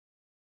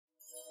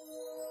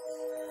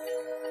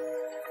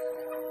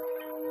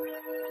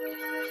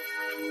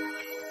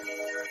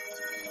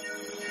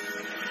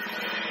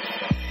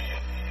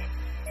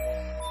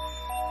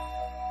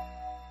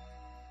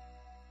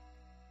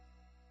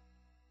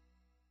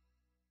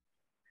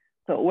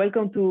So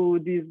welcome to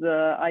this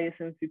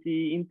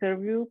ISNCT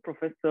interview.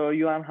 Professor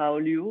Yuan-Hao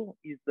Liu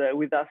is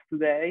with us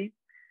today.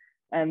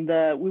 And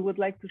we would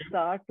like to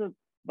start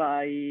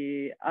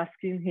by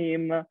asking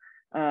him,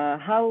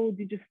 how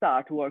did you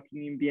start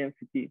working in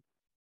BNCT?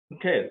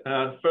 Okay,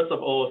 first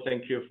of all,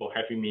 thank you for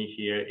having me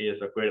here. It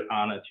is a great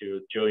honor to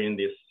join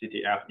this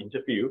CTF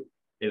interview.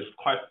 It's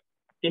quite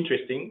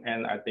interesting,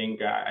 and I think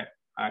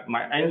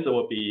my answer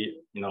will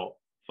be,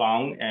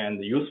 fun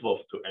and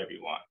useful to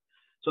everyone.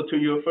 So to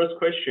your first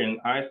question,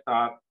 I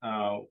start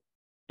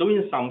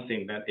doing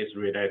something that is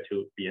related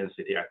to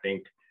BNCT. I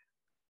think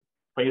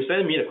when you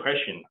send me the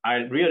question, I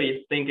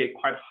really think it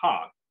quite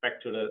hard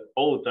back to the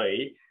old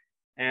day.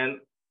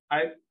 And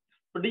I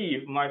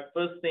believe my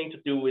first thing to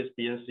do with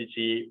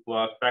BNCT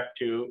was back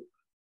to,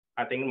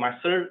 I think my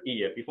third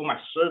year, before my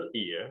third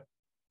year,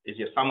 is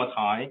the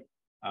summertime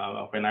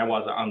when I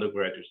was an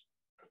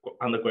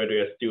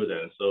undergraduate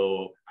student.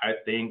 So I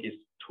think it's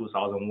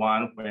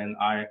 2001 when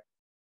I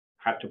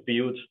had to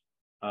build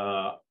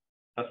a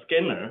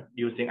scanner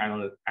using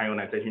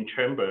ionization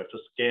chamber to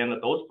scan the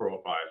dose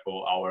profile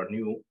for our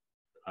new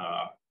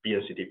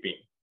BNCT beam.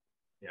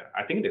 Yeah,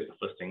 I think that's the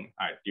first thing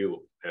I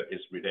do that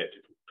is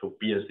related to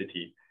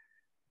BNCT.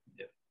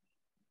 Yeah.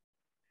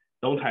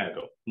 Long time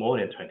ago, more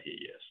than 20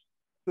 years.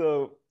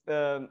 So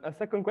a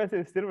second question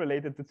is still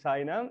related to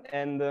China.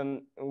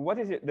 And what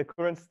is the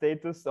current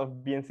status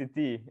of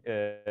BNCT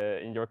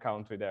in your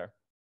country there?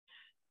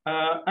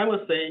 I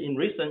would say in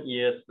recent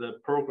years, the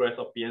progress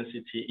of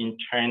BNCT in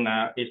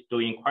China is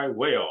doing quite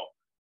well.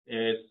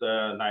 It's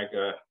like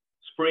a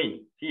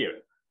spring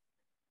here.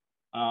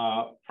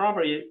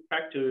 Probably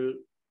back to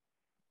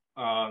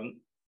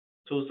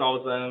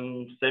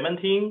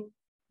 2017,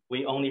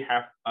 we only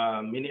have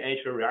a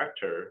miniature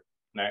reactor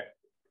that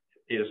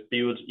is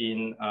built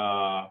in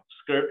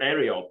skirt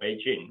area of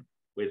Beijing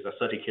with a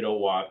 30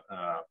 kilowatt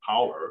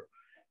power.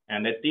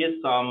 And they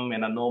did some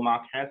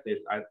melanoma cases.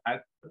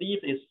 I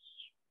believe it's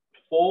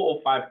 4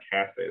 or 5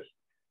 cases,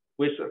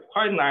 with a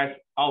quite nice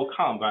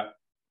outcome, but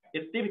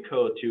it's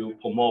difficult to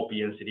promote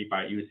BNCT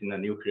by using a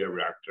nuclear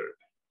reactor.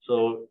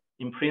 So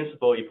in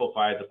principle, it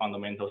provides the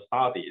fundamental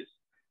studies,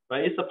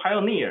 but it's a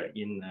pioneer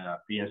in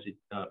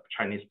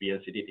Chinese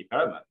BNCT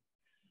development.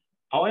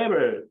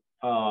 However,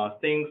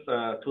 since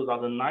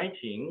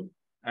 2019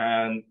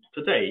 and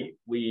today,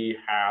 we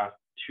have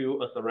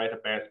 2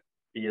 accelerator-based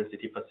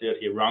BNCT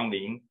facility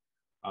running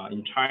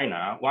in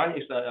China. One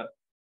is an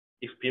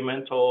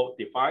experimental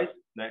device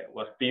that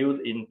was built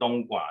in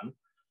Dongguan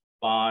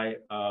by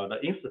the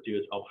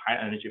Institute of High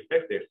Energy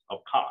Physics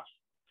of CARS.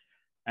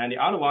 And the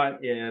other one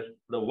is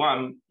the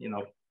one,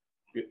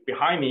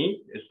 behind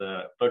me is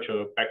a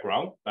virtual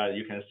background, but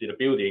you can see the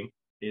building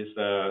is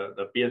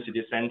the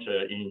BNCT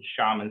Center in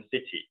Xiamen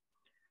City.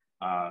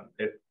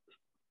 It's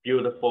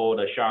built for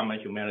the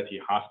Xiamen Humanity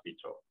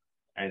Hospital,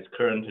 and it's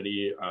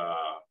currently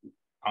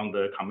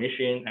under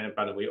commission,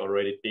 but we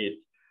already did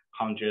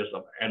hundreds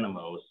of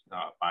animals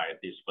by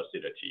this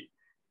facility.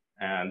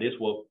 And this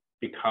will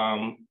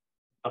become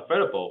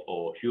available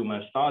for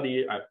human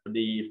study, I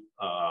believe,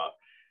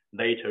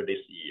 later this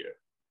year.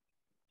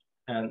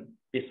 And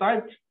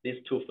besides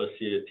these 2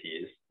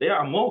 facilities, there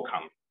are more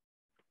coming.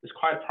 It's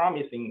quite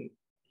promising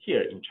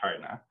here in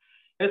China.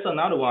 There's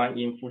another one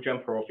in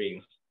Fujian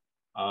province,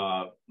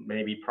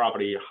 maybe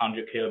probably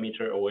 100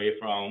 kilometers away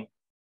from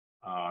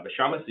the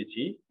Xiamen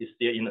city. It's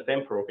still in the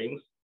same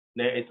province.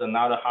 There is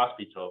another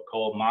hospital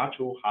called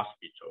Machu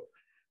Hospital.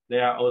 They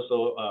are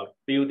also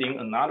building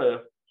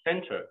another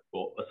center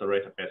for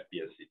accelerator-based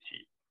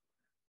BNCT.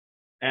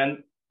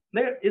 And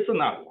there is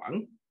another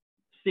one,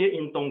 still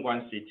in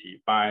Dongguan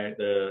City by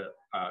the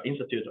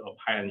Institute of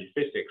High Energy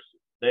Physics.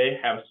 They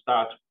have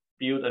started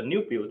build a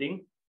new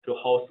building to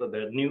host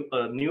the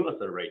new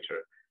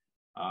accelerator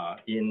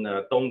in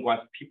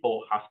Dongguan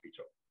People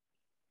Hospital.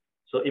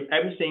 So if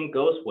everything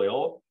goes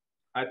well,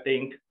 I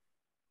think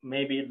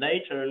maybe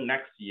later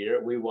next year,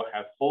 we will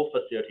have 4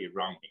 facilities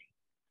running.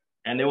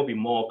 And there will be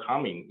more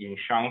coming in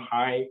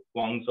Shanghai,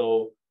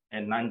 Guangzhou,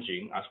 and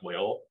Nanjing as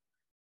well.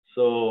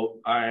 So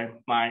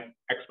my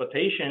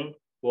expectation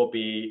will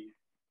be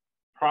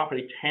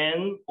probably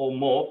 10 or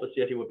more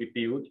facilities will be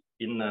built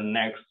in the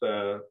next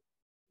 5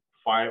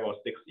 or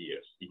 6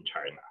 years in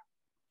China.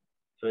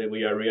 So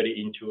we are really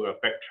into a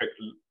fast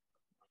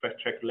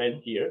track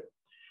lane here.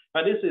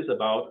 But this is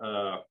about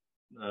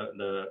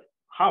the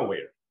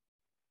hardware.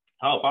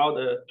 How about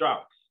the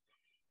drugs?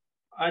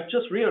 I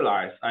just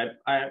realized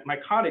my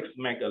colleagues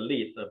make a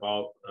list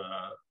about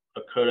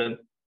the current,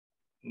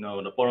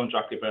 the boron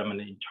drug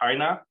development in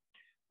China.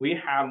 We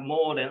have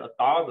more than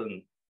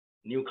 1,000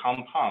 new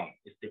compounds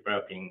is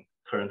developing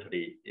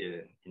currently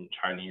in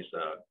Chinese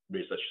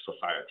Research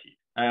Society.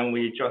 And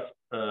we just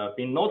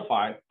been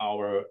notified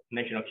our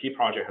national key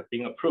project has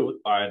been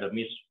approved by the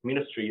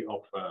Ministry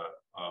of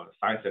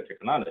Science and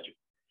Technology.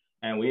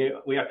 And we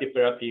are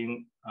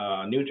developing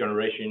new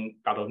generation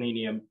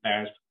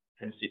gadolinium-based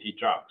NCT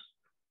drugs.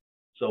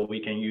 So we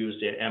can use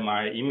the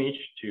MRI image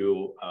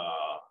to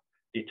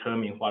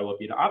determine what will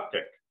be the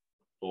uptake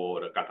for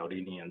the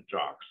gadolinium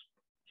drugs.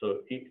 So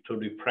to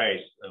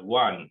replace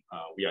one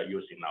we are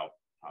using now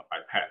by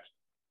PET,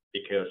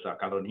 because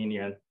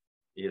gadolinium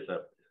is an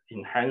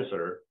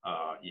enhancer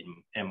in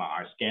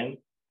MRI scan,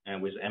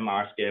 and with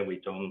MRI scan,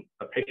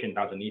 the patient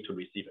doesn't need to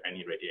receive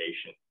any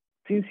radiation.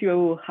 Since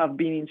you have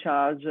been in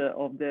charge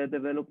of the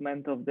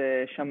development of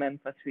the Xiamen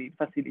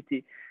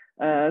facility,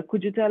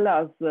 could you tell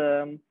us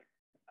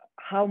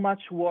how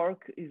much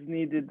work is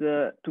needed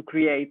to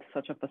create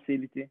such a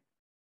facility?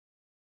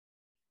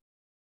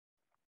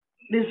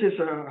 This is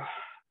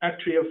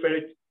actually a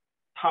very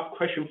tough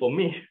question for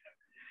me,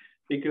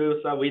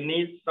 because we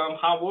need some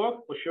hard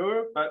work for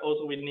sure, but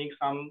also we need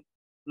some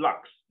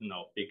luck,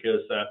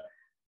 because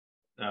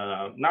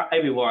not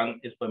everyone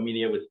is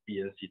familiar with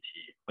BNCT.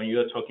 When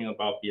you're talking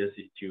about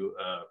BNCT to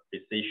a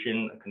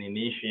physician, a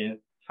clinician,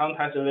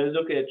 sometimes they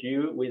look at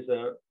you with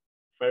a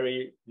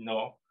very,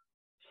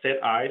 sad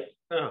eyes.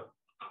 Oh,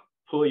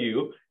 poor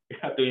you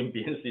are doing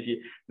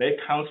BNCT. That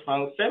comes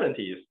from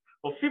 70s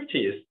or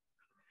 50s.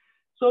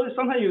 So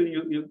sometimes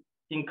you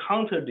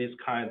encounter this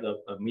kind of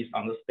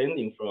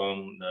misunderstanding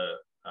from the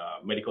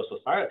medical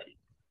society.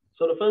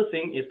 So the first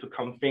thing is to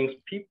convince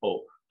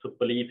people to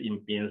believe in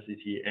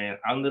BNCT and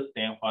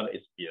understand what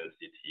is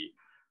BNCT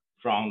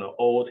from the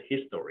old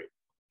history.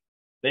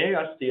 They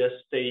are still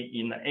stay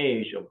in the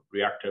age of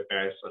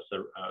reactor-based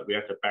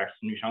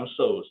neutron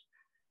source,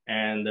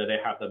 and they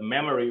have the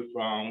memory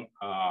from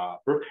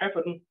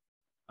Brookhaven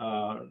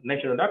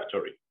National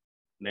Laboratory.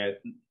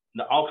 That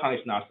the outcome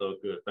is not so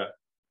good, but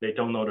they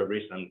don't know the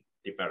recent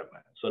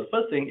development. So the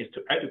first thing is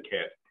to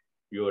educate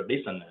your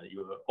listener,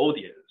 your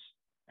audience,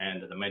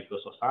 and the medical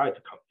society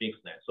to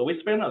convince them. So we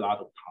spend a lot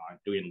of time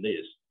doing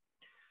this.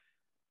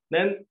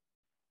 Then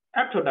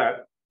after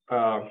that,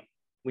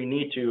 we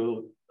need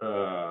to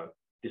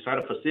design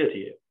a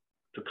facility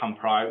to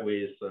comply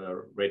with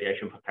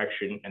radiation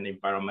protection and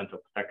environmental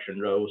protection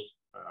rules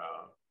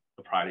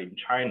applied in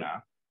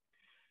China.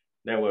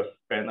 They will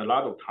spend a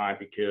lot of time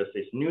because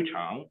it's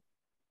neutron.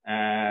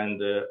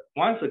 And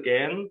once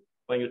again,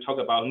 when you talk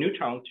about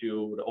neutron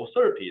to the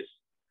authorities,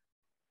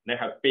 they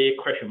have big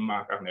question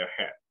mark on their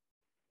head.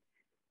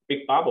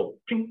 Big bubble,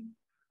 ping,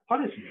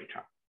 what is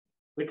neutron?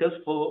 Because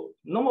for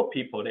normal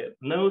people, they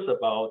knows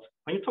about,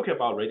 when you're talking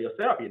about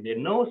radiotherapy, they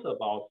knows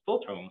about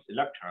photons,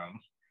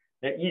 electrons,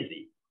 they're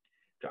easy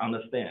to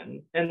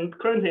understand. And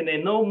currently they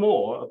know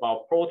more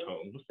about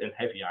protons and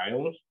heavy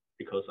ions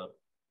because of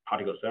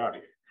particle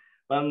therapy.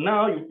 But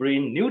now you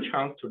bring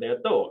neutrons to their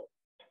door,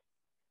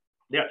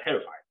 they are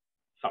terrified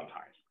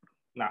sometimes,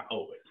 not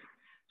always.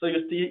 So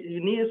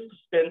you need to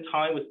spend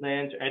time with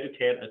them to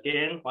educate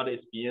again what is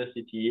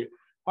BNCT,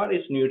 what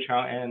is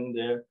neutron,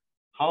 and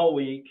how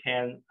we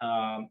can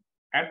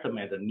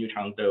estimate the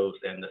neutron dose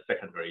and the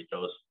secondary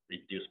dose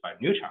reduced by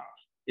neutrons.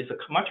 It's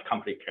a much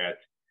complicated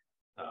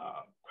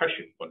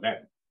question for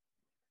them.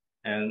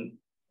 And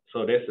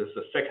so this is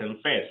the second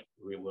phase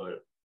we will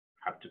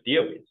have to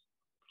deal with.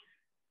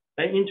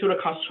 Then into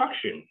the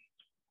construction,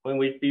 when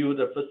we build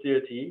a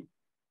facility,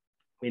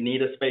 we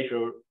need a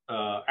special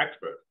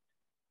expert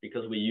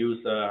because we use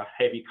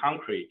heavy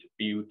concrete to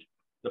build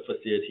the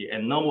facility.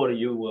 And normally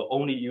you will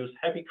only use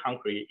heavy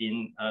concrete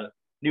in a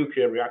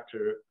nuclear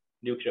reactor,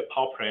 nuclear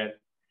power plant.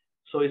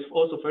 So it's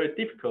also very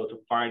difficult to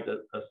find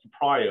a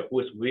supplier who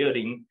is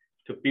willing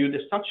to build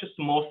such a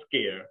small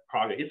scale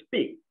project. It's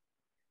big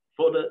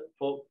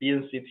for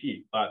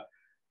BNCT, but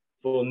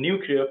for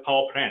nuclear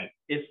power plant,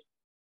 it's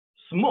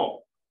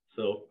small.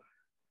 So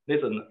this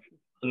is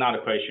another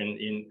question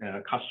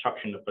in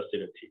construction of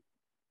facility.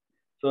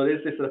 So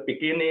this is the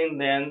beginning,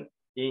 then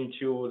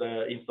into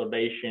the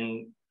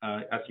installation.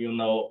 As you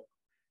know,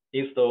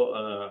 install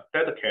a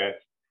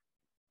dedicated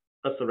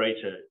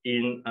accelerator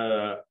in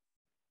a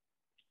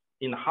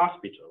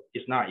hospital.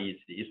 It's not easy.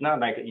 It's not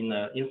like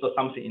install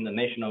something in the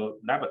national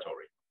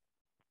laboratory.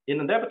 In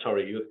the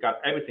laboratory, you've got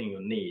everything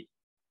you need.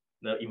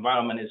 The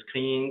environment is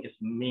clean, it's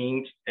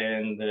mint,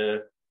 and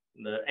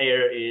the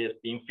air is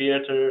being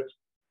filtered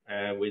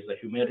with the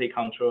humidity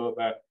control.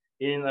 But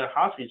in the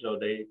hospital,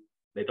 they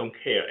don't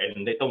care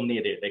and they don't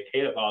need it. They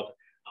care about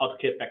how to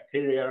keep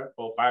bacteria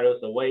or virus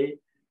away,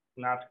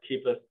 not to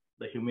keep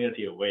the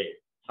humidity away,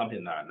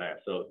 something like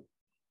that. So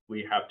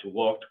we have to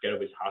work together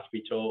with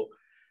hospital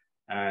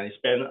and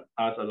spend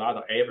us a lot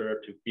of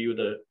effort to build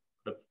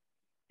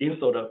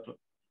install the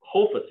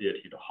whole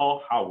facility, the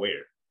whole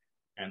hardware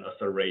and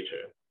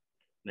accelerator,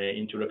 then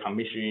into the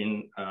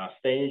commissioning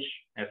stage,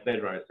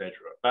 etc., etc.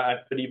 But I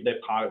believe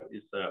that part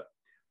is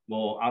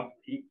more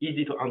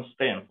easy to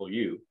understand for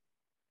you.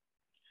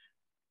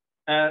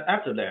 And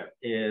after that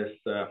is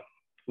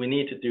we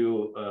need to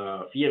do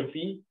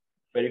VMV,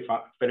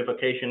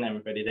 verification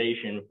and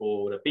validation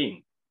for the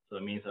beam. So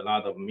it means a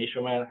lot of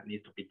measurement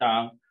needs to be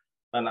done,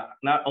 but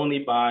not only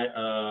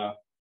by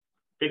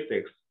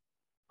physics,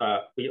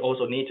 but we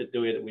also need to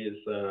do it with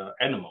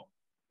animal.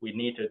 We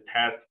need to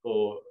test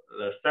for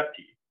the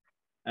safety.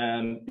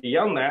 And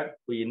beyond that,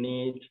 we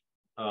need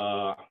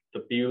to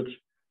build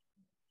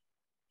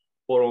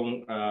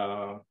boron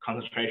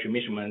concentration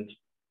measurement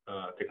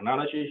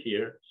technology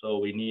here. So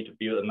we need to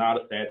build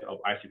another set of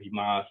ICP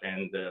mass,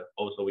 and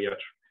also we are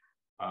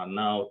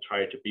now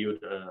try to build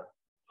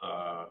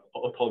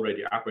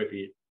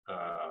auto-radiography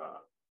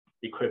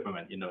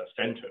equipment in the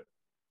center.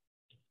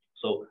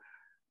 So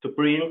to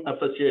bring a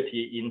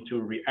facility into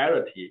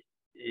reality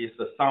is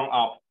a sum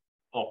up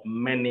of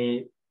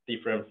many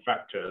different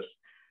factors.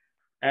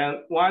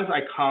 And once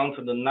I count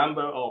the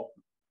number of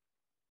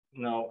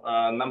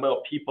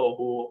people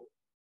who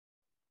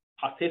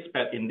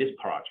participate in this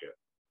project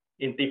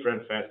in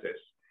different phases,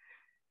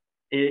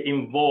 it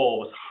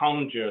involves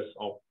hundreds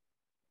of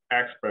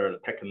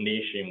experts,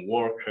 technicians,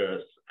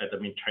 workers,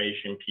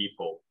 administration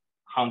people,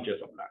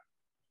 hundreds of them.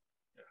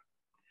 Yeah.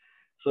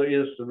 So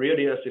it's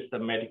really a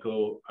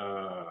systematical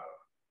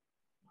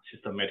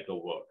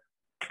work.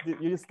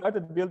 You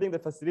started building the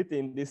facility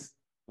in this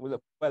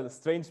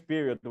strange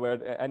period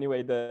where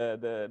anyway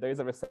there is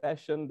a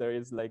recession,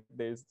 there's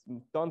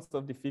tons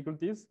of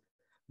difficulties.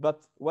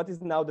 But what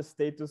is now the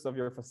status of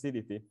your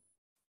facility?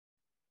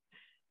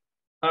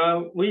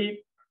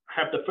 We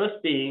have the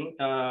first being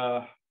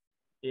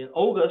in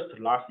August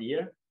last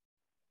year.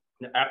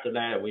 After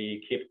that,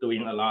 we keep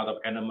doing a lot of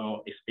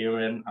animal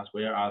experiment as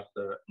well as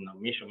the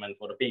measurement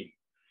for the beam.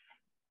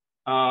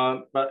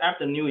 But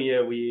after New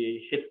Year,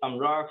 we hit some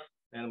rocks,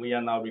 and we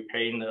are now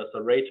repairing the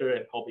accelerator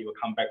and hope it will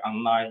come back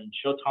online in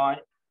short time.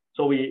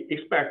 So we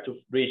expect to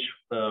reach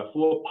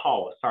full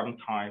power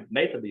sometime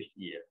later this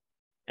year.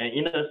 And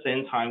in the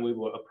same time, we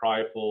will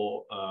apply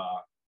for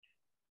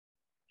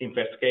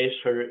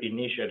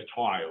investigator-initiated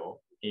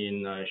trial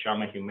in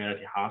Xiamen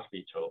Humanity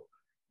Hospital.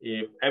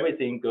 If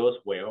everything goes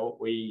well,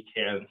 we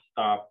can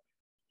start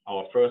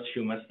our first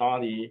human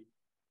study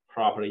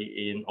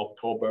probably in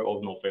October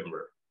or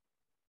November.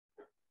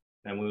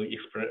 And we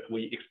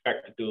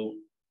expect to do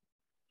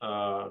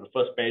the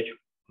first batch,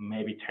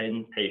 maybe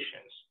 10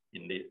 patients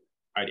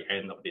by the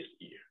end of this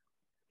year.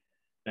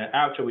 Then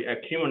after we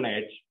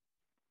accumulate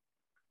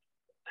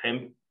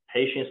 10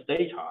 patients'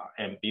 data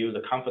and build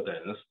the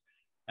confidence,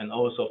 and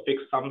also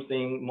fix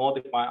something,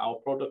 modify our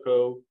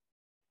protocol,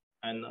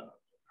 and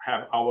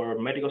have our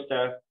medical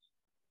staff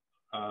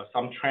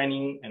some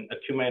training and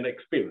accumulate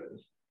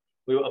experience,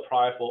 we will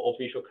apply for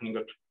official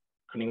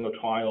clinical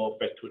trial,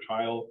 phase 2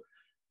 trial,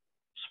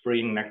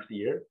 spring next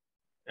year.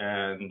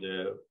 And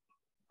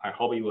I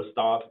hope it will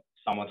start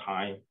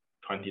summertime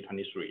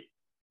 2023.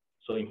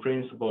 So in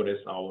principle, this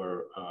is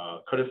our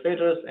current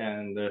status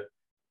and the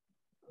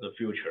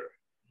future.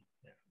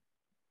 Yeah.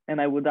 And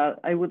I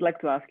would like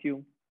to ask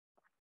you,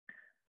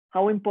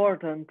 how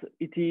important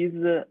it is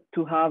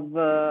to have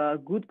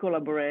good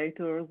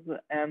collaborators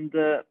and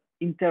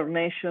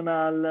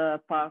international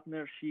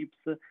partnerships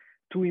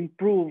to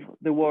improve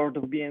the world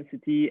of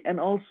BNCT, and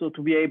also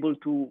to be able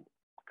to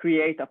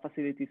create a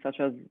facility such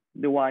as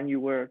the one you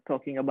were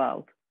talking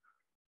about?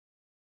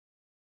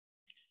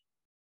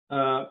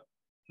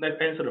 Let's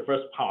answer the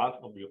first part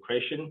of your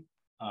question.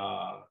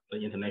 The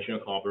international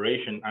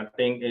collaboration, I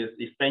think, is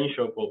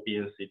essential for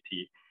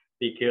BNCT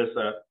because,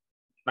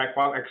 like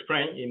what I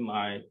explained in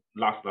my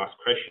last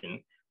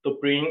question, to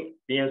bring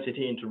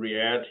BNCT into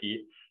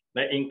reality,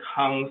 that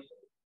encompasses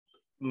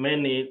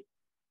many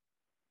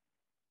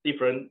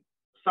different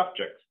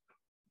subjects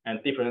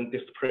and different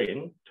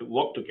disciplines to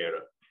work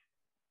together.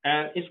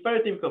 And it's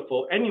very difficult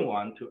for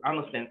anyone to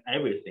understand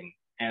everything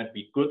and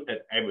be good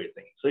at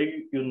everything. So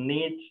you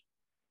need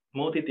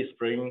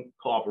multidisciplinary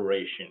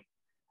cooperation.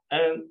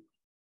 And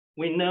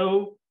we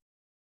know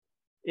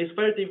it's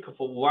very difficult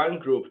for one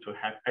group to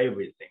have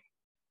everything.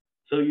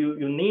 So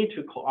you need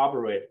to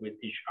cooperate with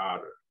each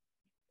other.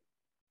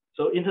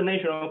 So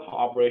international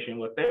cooperation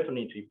will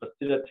definitely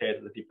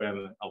facilitate the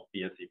development of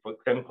BNC. For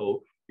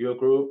example, your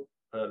group,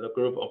 the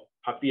group of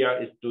Pavia,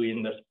 is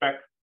doing the spec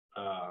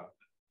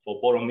for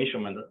boron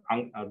measurement,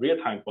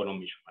 real-time boron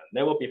measurement.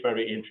 That will be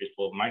very interesting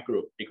for my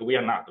group because we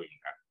are not doing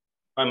that.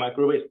 But my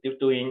group is still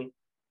doing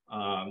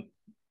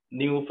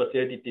new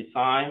facility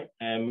design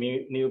and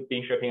new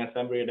beam shaping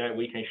assembly that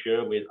we can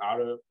share with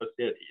other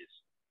facilities.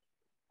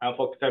 And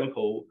for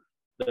example,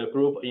 the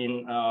group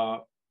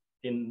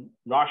in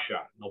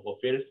Russia,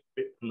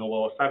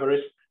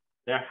 Novosibirsk,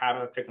 they have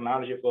a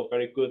technology for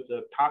very good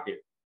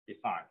target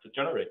design to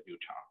generate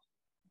neutrons.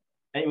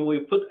 And if we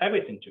put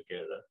everything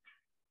together,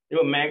 it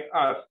will make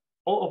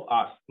all of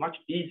us, much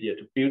easier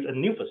to build a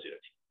new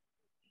facility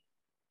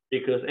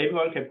because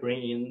everyone can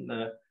bring in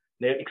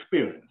their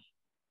experience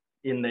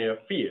in their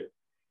field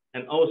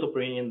and also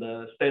bring in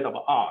the state of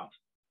art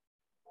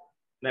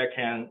that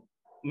can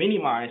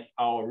minimize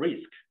our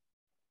risk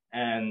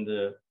and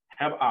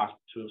help us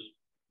to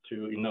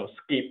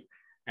skip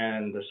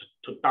and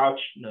to dodge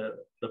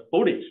the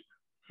bullets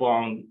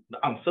from the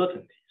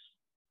uncertainties.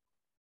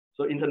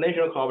 So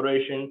international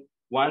cooperation,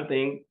 one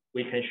thing,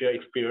 we can share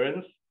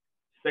experience.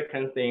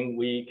 Second thing,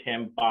 we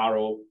can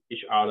borrow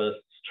each other's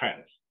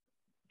strengths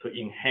to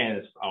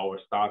enhance our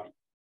study.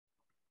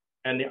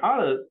 And the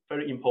other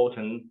very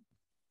important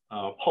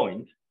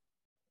point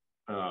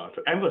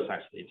to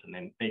emphasize the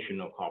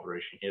international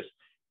cooperation is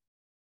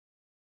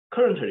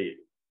currently,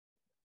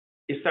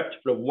 except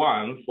for the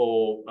one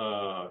for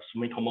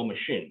Sumitomo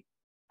machine,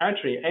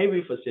 actually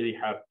every facility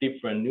has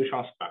different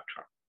neutron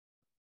spectra.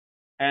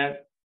 And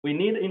we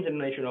need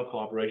international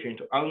collaboration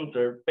to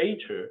understand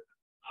better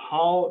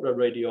how the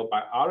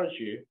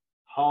radiobiology,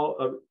 how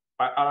a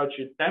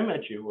biology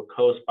damage was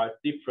caused by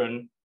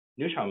different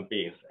neutron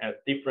beams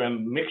at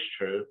different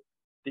mixture,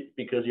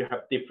 because you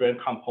have different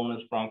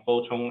components from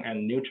photon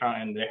and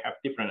neutron, and they have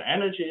different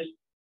energies,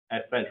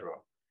 etc.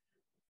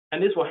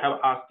 And this will help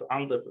us to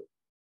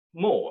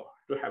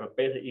to have a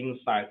better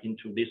insight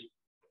into this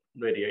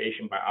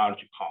radiation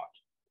biology part.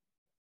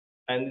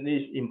 And it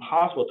is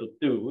impossible to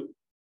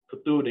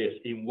do this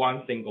in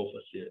one single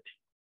facility.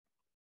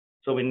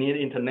 So we need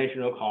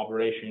international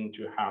cooperation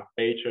to have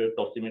better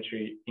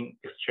dosimetry in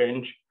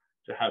exchange,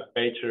 to have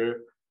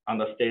better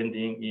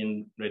understanding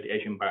in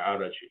radiation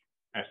biology,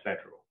 etc.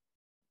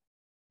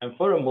 And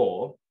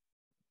furthermore,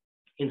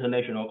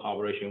 international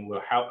cooperation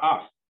will help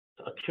us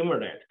to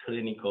accumulate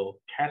clinical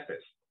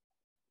cases.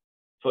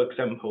 For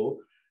example,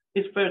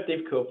 it's very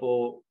difficult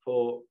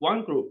for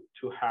one group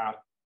to have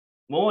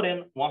more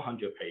than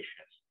 100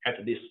 patients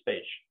at this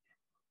stage.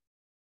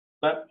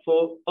 But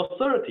for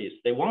authorities,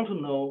 they want to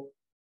know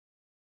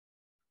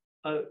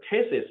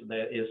cases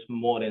that is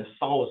more than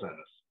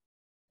thousands.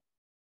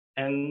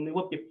 And it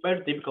would be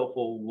very difficult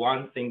for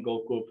one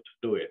single group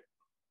to do it.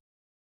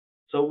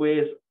 So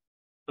with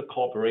the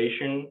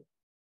cooperation,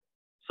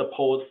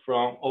 support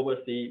from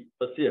overseas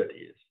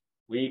facilities,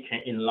 we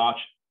can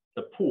enlarge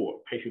the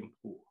pool, patient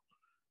pool.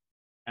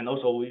 And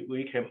also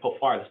we can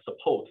provide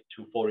support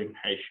to foreign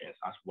patients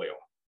as well.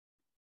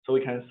 So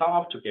we can sum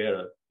up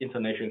together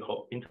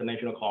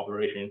international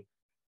cooperation.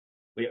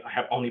 We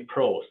have only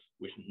pros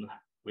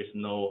with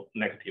no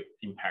negative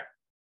impact.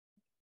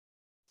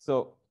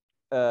 So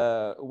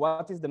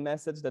what is the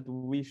message that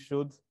we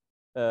should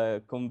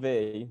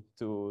convey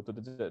to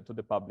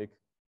the public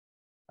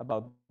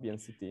about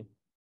BNCT?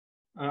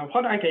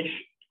 What I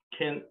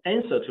can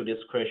answer to this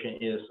question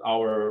is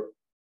our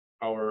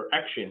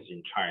actions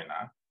in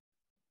China.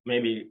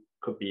 Maybe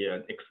could be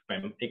an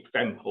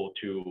example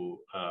to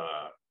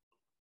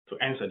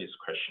answer this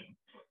question.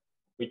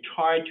 We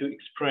try to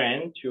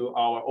explain to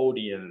our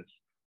audience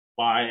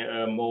by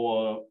a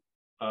more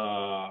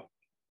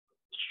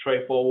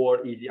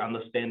straightforward, easy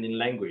understanding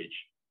language,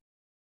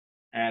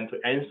 and to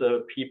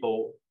answer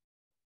people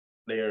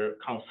their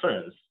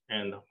concerns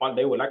and what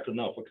they would like to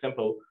know. For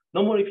example,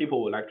 normally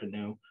people would like to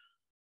know,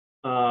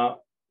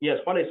 yes,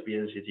 what is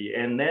BNCT?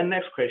 And then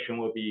next question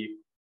will be,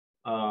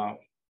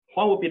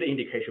 what would be the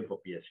indication for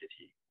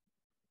BNCT?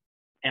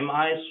 Am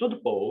I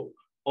suitable,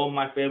 or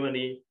my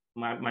family,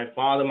 my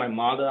father, my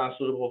mother are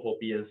suitable for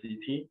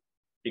BNCT?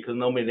 Because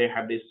normally they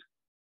have this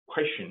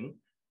question.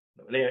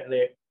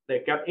 They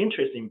got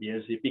interest in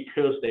BNCT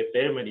because their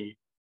family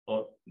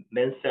or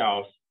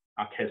themselves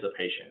are cancer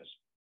patients.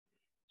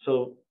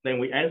 So then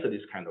we answer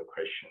this kind of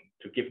question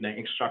to give them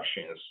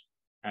instructions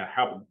and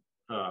help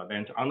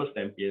them to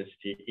understand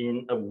BNCT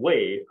in a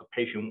way a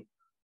patient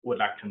would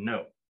like to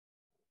know.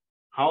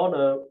 How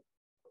the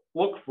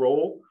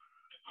workflow,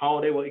 how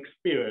they will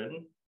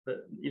experience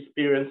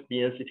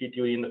BNCT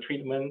during the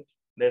treatment,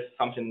 that's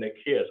something they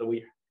care. So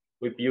we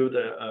build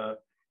a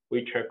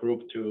WeChat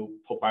group to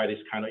provide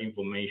this kind of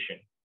information.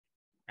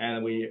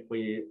 And we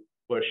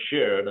will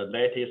share the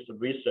latest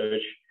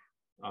research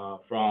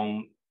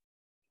from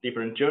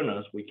different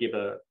journals. We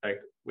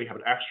have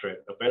an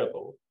extract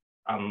available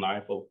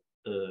online for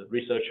the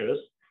researchers,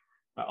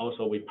 but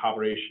also we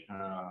publish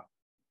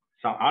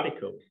some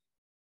articles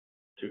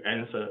to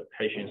answer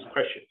patients'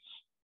 questions.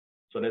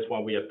 So that's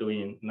what we are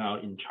doing now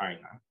in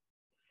China.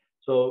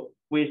 So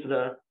with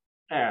the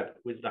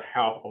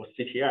help of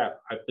CTF,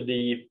 I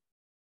believe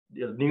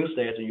the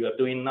newsletter you are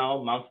doing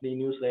now, monthly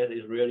newsletter,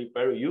 is really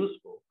very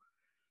useful.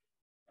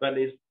 But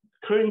it's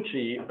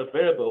currently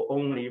available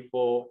only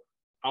for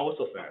our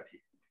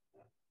society.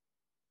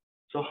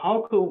 So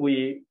how could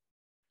we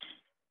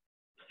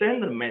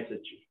send a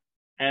message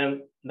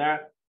and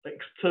that the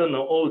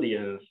external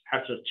audience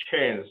has a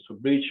chance to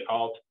reach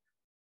out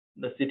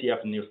the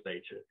CTF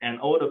newsletter and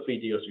all the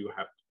videos you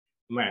have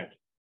made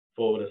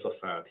for the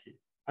society?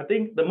 I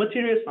think the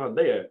materials are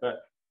there,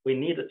 but we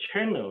need the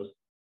channels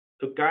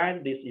to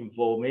guide this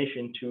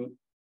information to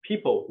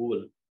people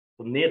who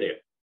need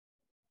it.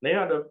 They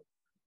are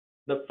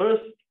the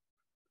first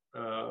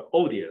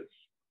audience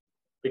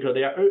because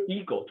they are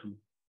eager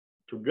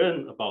to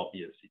learn about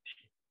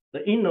BNCT.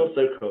 The inner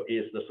circle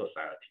is the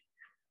society.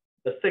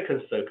 The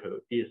second circle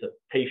is the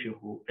patient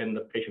and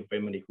the patient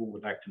family who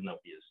would like to know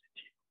BNCT.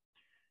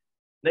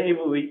 Then if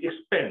we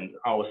expand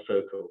our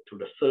circle to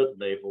the third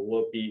level,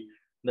 will be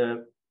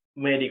the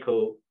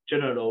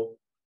general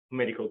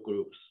medical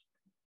groups.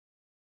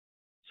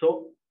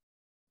 So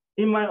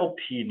in my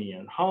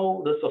opinion,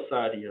 how the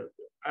society of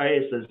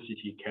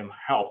ISNCT can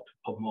help to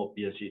promote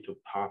BNCT to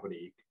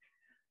public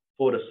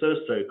for the third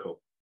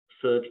circle,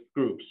 third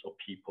groups of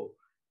people,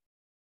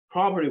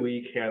 probably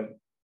we can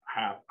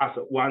have as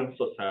one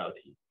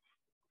society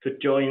to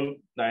join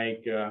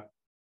like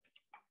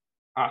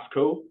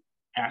ASCO,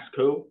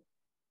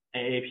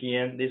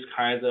 AAPN, this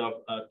kind of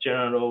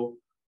general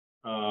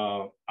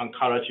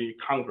oncology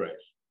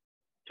congress,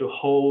 to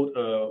hold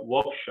a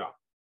workshop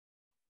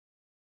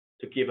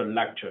to give a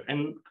lecture.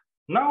 And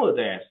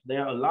nowadays,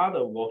 there are a lot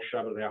of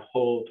workshops that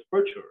hold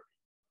virtually.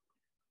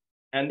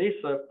 And this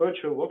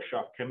virtual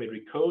workshop can be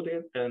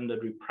recorded and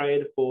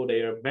replayed for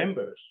their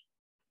members.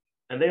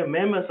 And their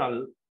members are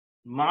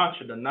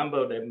the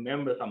number of their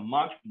members are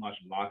much, much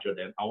larger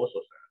than our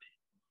society.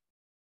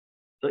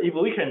 So if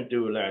we can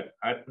do that,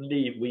 I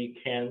believe we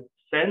can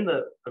send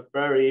a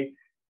very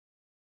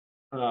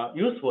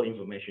useful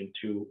information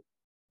to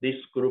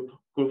these groups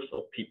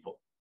of people.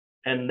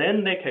 And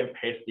then they can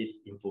pass this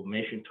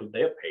information to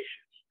their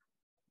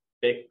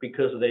patients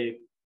because they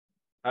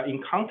are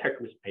in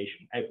contact with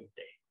patients every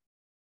day.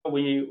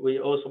 We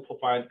also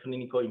provide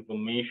clinical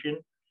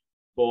information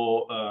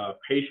for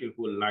patients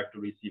who would like to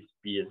receive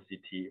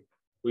BNCT.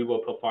 We will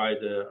provide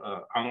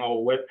on our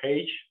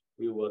webpage,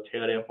 we will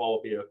tell them what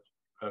will be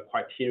a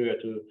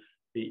criteria to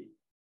be,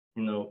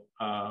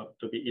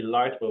 to be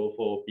eligible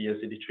for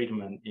BNCT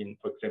treatment in,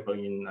 for example,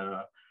 in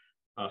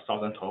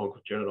Southern Tohoku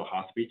General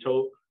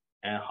Hospital,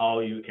 and how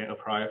you can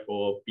apply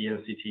for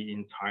BNCT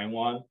in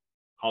Taiwan,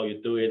 how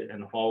you do it,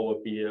 and what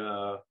would be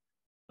a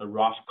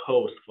rough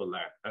course for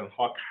that, and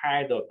what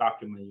kind of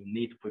document you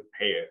need to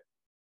prepare.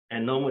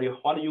 And normally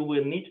what you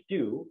will need to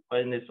do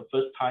when it's the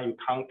first time you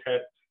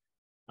contact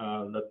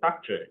the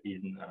doctor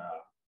in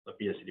the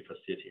BNCT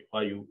facility,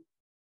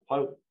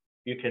 what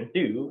you can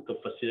do to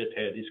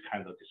facilitate this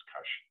kind of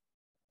discussion.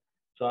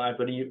 So I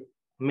believe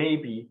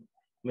maybe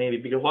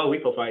because what we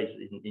provide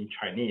is in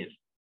Chinese,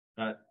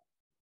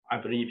 I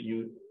believe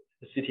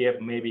the CTF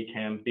maybe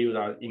can build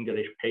an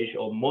English page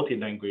or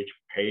multi-language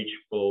page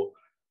for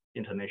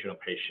international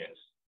patients,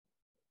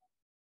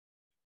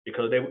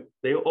 because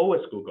they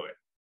always Google it.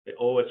 They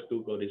always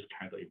Google this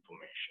kind of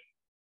information.